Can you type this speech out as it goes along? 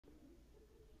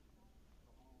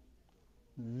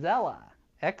Xella,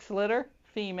 X-litter,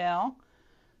 female.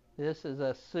 This is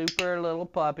a super little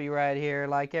puppy right here.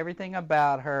 Like everything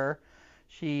about her,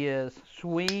 she is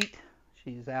sweet,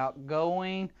 she's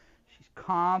outgoing, she's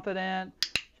confident,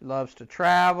 she loves to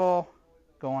travel,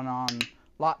 going on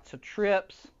lots of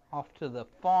trips, off to the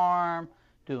farm,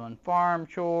 doing farm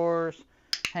chores,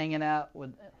 hanging out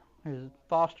with his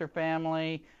foster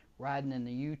family, riding in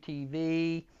the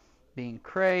UTV, being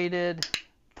crated,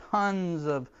 tons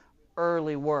of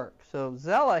early work. So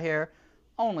Xella here,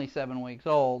 only 7 weeks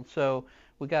old, so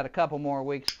we got a couple more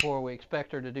weeks before we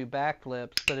expect her to do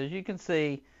backflips. But as you can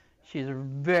see, she's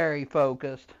very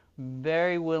focused,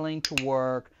 very willing to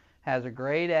work, has a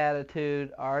great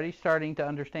attitude, already starting to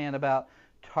understand about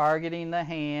targeting the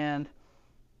hand,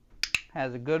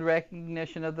 has a good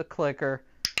recognition of the clicker.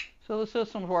 So the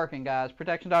system's working, guys.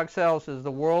 Protection Dog Sales is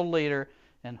the world leader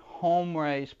in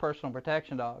home-raised personal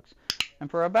protection dogs.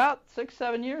 And for about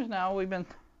 6-7 years now, we've been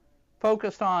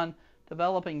focused on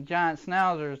developing giant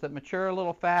schnauzers that mature a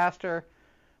little faster,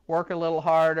 work a little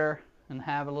harder, and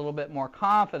have a little bit more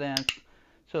confidence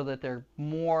so that they're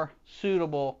more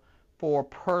suitable for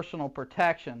personal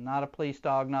protection. Not a police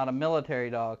dog, not a military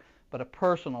dog, but a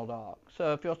personal dog.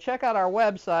 So if you'll check out our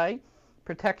website,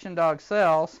 Protection Dog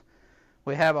Sales,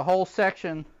 we have a whole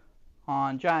section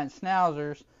on giant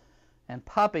schnauzers and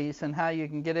puppies and how you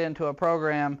can get into a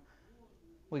program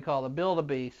we call the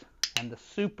Build-A-Beast and the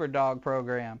Super Dog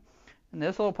program. And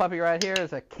this little puppy right here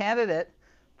is a candidate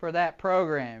for that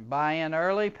program. Buy in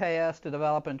early, pay us to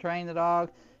develop and train the dog,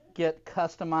 get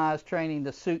customized training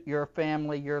to suit your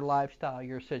family, your lifestyle,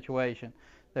 your situation.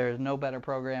 There is no better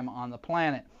program on the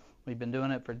planet. We've been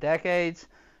doing it for decades,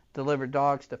 delivered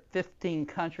dogs to 15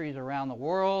 countries around the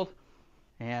world,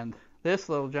 and this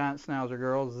little giant schnauzer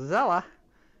girl, Xella,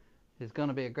 is going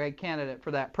to be a great candidate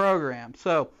for that program.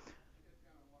 So,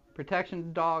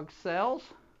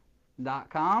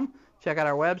 ProtectionDogSales.com. Check out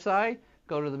our website.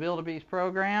 Go to the Build-A-Beast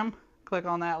program. Click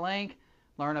on that link.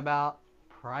 Learn about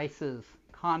prices,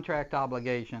 contract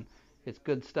obligation. It's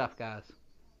good stuff, guys.